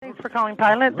for calling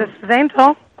Pilot. This is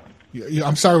Angel.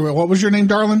 I'm sorry, what was your name,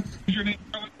 darling?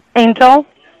 Angel.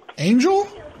 Angel?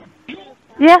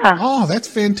 Yeah. Oh, that's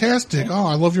fantastic. Oh,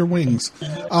 I love your wings.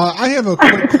 I have a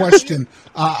quick question.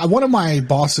 One of my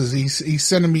bosses, he's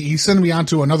sending me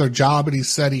onto another job, and he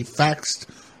said he faxed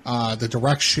the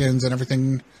directions and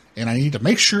everything, and I need to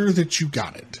make sure that you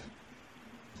got it.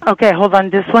 Okay, hold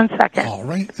on just 1 second. All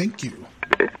right, thank you.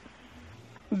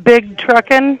 Big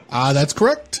Truckin'? That's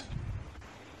correct.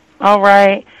 All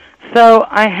right. So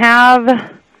I have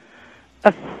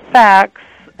a fax.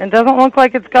 It doesn't look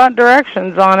like it's got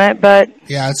directions on it, but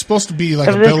yeah, it's supposed to be like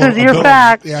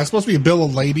it's supposed to be a bill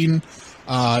of lading.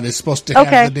 It's supposed to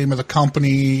have the name of the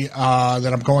company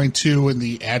that I'm going to and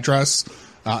the address.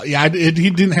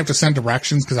 He didn't have to send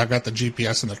directions because I've got the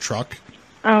GPS in the truck.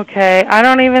 Okay, I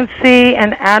don't even see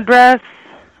an address.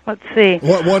 Let's see.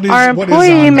 Our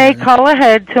employee may call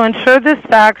ahead to ensure this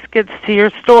fax gets to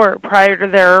your store prior to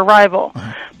their arrival.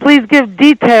 Uh-huh. Please give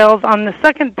details on the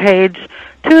second page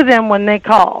to them when they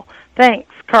call.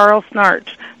 Thanks, Carl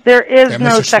Snarch. There is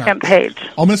no second page.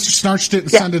 Oh, Mr. Snarch didn't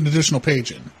send an additional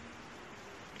page in.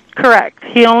 Correct.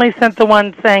 He only sent the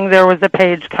one saying there was a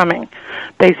page coming,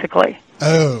 basically.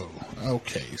 Oh,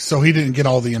 okay. So he didn't get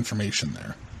all the information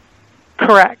there.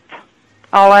 Correct.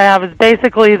 All I have is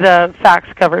basically the fax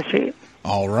cover sheet.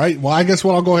 All right. Well, I guess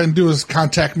what I'll go ahead and do is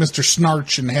contact Mr.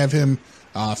 Snarch and have him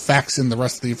fax in the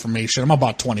rest of the information. I'm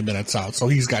about 20 minutes out, so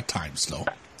he's got time still.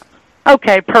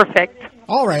 Okay, perfect.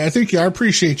 All right. I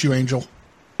appreciate you, Angel.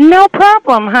 No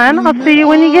problem, hon. I'll see you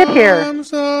when you get here.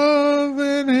 Arms of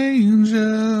an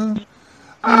angel.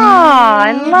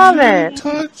 I love it.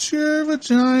 Touch your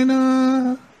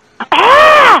vagina.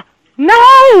 Ah!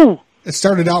 No! It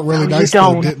started out really nice,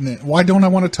 though, didn't it? Why don't I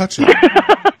want to touch it?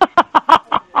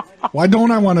 Why don't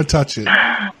I want to touch it?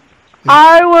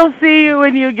 I will see you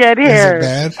when you get here. Is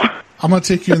it bad? I'm going to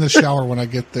take you in the shower when I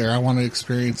get there. I want to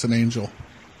experience an angel.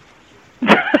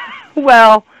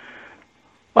 Well,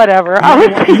 whatever. I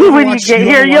will see you when you get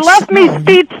here. You left me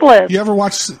speechless. You ever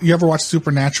watch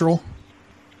Supernatural?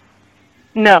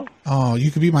 No. Oh,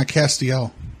 you could be my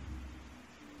Castiel.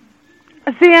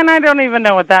 See, and I don't even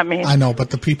know what that means. I know, but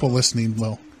the people listening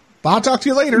will. But I'll talk to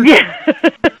you later. Yeah.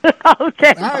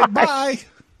 Okay. All right, bye.